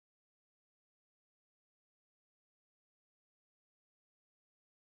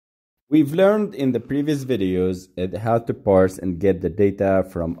We've learned in the previous videos how to parse and get the data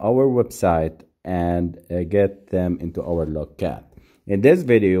from our website and get them into our logcat. In this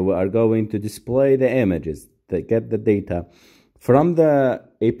video, we are going to display the images that get the data from the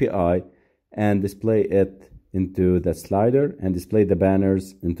API and display it into the slider and display the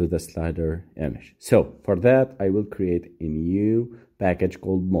banners into the slider image. So for that, I will create a new package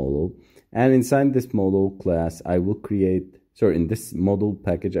called model, and inside this model class, in this model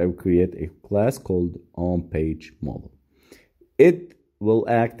package, I will create a class called onPageModel. It will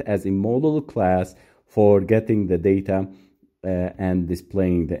act as a model class for getting the data and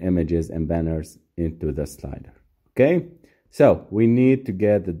displaying the images and banners into the slider. Okay, so we need to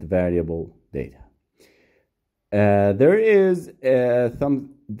get the variable data. This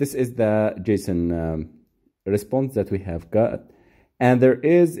is the JSON response that we have got, and there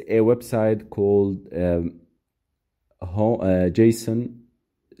is a website called JSON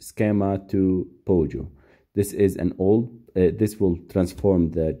schema to Pojo. This is an old. This will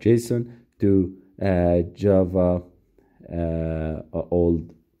transform the JSON to Java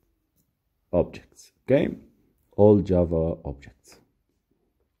old objects. Okay, all Java objects.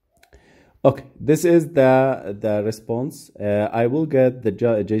 Okay, this is the response. I will get the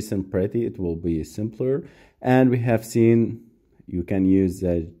JSON pretty. It will be simpler, and we have seen you can use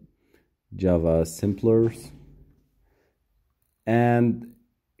Java simplers. And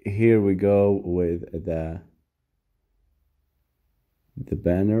here we go with the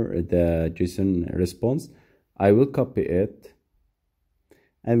banner, the JSON response. I will copy it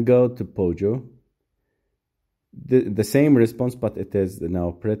and go to Pojo. The same response, but it is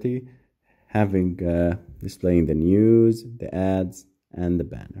now pretty, having displaying the news, the ads, and the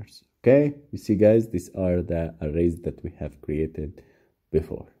banners. Okay, you see, guys, these are the arrays that we have created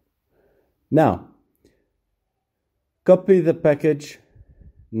before. Now, copy the package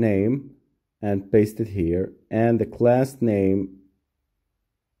name and paste it here, and the class name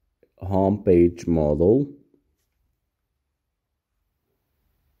onPageModel,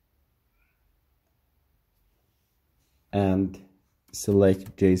 and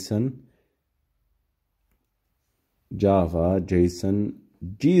select JSON, Java, JSON,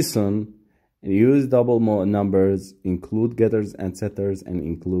 and use double numbers, include getters and setters, and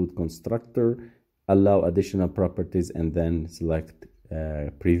include constructor, allow additional properties, and then select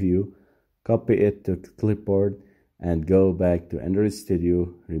preview. Copy it to clipboard and go back to Android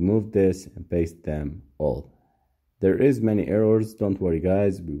Studio, remove this and paste them all. There is many errors, don't worry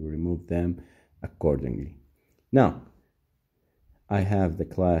guys, we will remove them accordingly. Now, I have the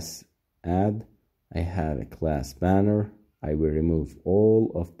class add, I have a class banner. I will remove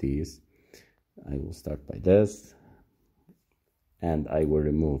all of these. I will start by this, and I will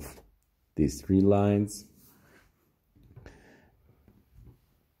remove these 3 lines.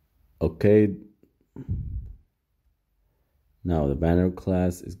 Okay, now the banner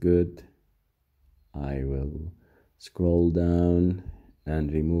class is good. I will scroll down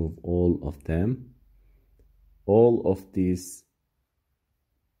and remove all of them. All of these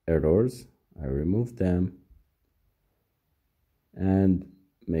errors, I remove them, and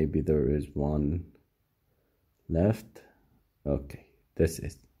maybe there is one left. Okay, this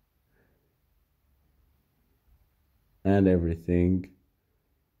is, and everything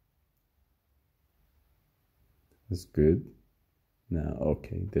is good now.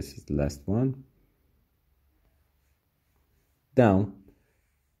 Okay, this is the last one. Down,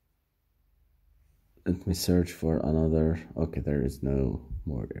 let me search for another. Okay, there is no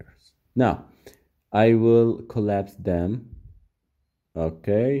more errors. Now I will collapse them.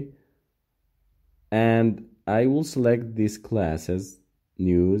 Okay, and I will select these classes,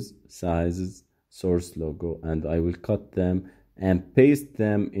 news, sizes, source logo, and I will cut them and paste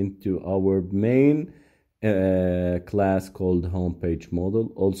them into our main class called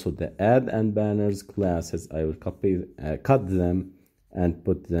onPageModel. Also the ad and banners classes, I will cut them and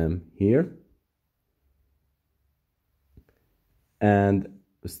put them here, and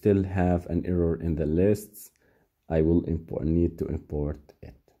still have an error in the lists. I will need to import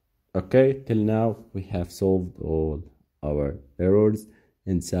it. Okay, till now we have solved all our errors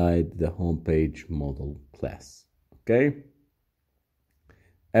inside the onPageModel class. Okay,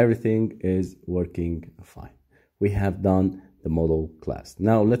 everything is working fine. We have done the model class.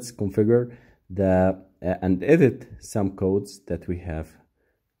 Now let's configure and edit some codes that we have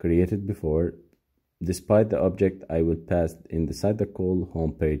created before. Despite the object, I will pass inside the call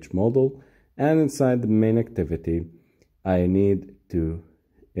onPageModel, and inside the main activity, I need to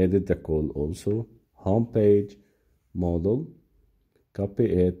edit the call also, onPageModel, copy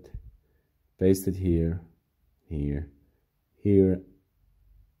it, paste it here, here,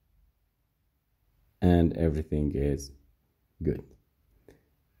 and everything is good.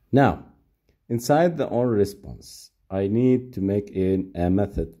 Now, inside the on response, I need to make a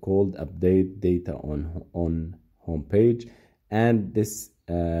method called update data on home page, and this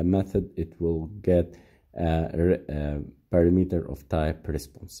method, it will get a parameter of type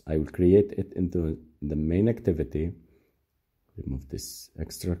response. I will create it into the main activity. Remove this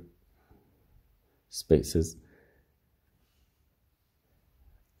extra spaces,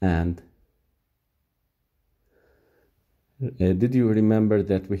 and did you remember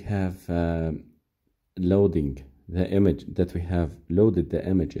that we have loading the image, that we have loaded the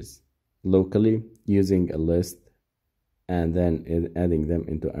images locally using a list and then adding them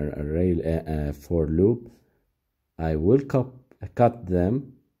into an array for loop? I will cut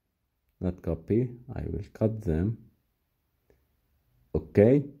them, not copy, I will cut them.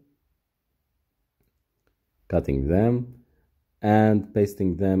 Okay, cutting them and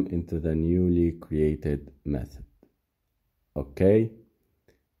pasting them into the newly created method. Okay,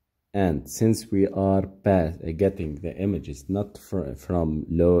 and since we are getting the images not from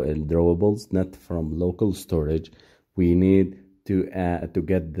drawables, not from local storage, we need to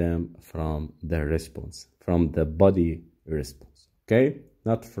get them from the response, from the body response. Okay,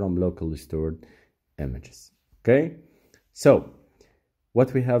 not from locally stored images. Okay, so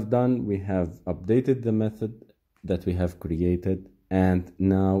what we have done, we have updated the method that we have created, and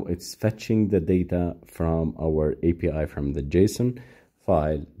now it's fetching the data from our API, from the JSON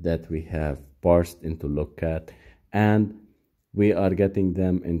file that we have parsed into logcat, and we are getting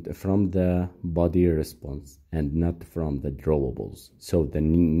them from the body response and not from the drawables. So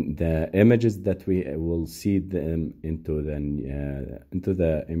the images that we will see them into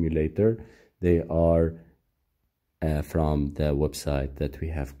the emulator, they are from the website that we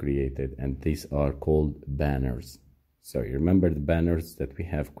have created, and these are called banners. So you remember the banners that we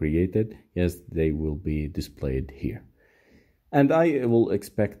have created? Yes, they will be displayed here. And I will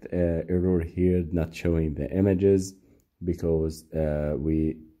expect an error here not showing the images, because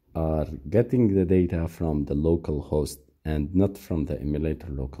we are getting the data from the local host and not from the emulator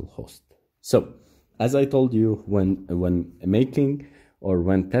local host. So as I told you, when making or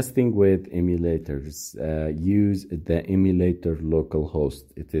when testing with emulators, use the emulator local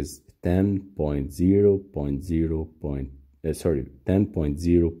host. It is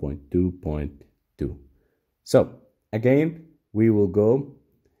 10.0.2.2. So again, we will go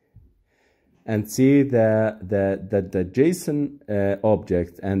and see the JSON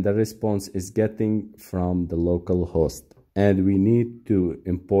object and the response is getting from the local host, and we need to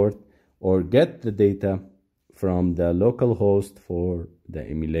import or get the data from the local host for the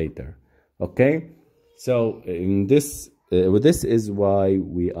emulator. Okay, so in this this is why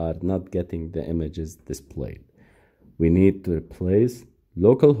we are not getting the images displayed. We need to replace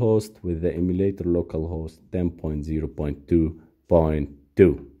localhost with the emulator localhost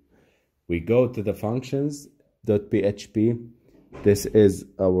 10.0.2.2. We go to the functions.php. This is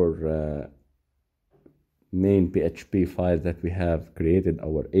our main PHP file that we have created,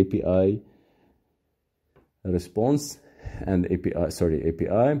 our API response and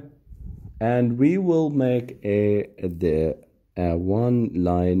API, and we will make a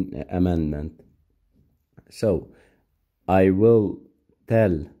one-line amendment. So I will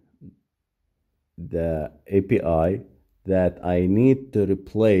tell the API that I need to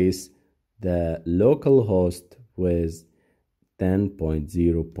replace the local host with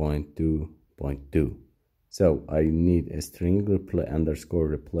 10.0.2.2. So I need a string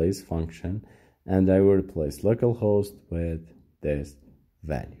 _replace function, and I will replace localhost with this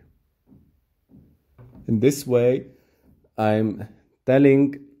value. In this way, I'm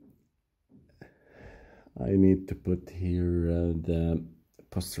telling, I need to put here the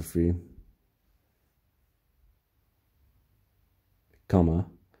apostrophe, comma,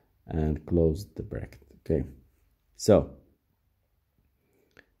 and close the bracket. Okay, so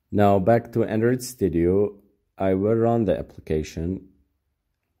now back to Android Studio. I will run the application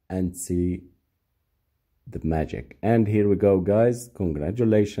and see the magic. And here we go, guys.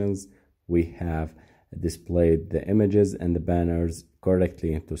 Congratulations, we have displayed the images and the banners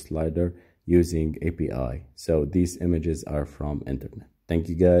correctly into Slider using API. So these images are from internet. Thank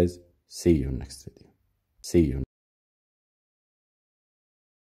you, guys. See you next video. See you.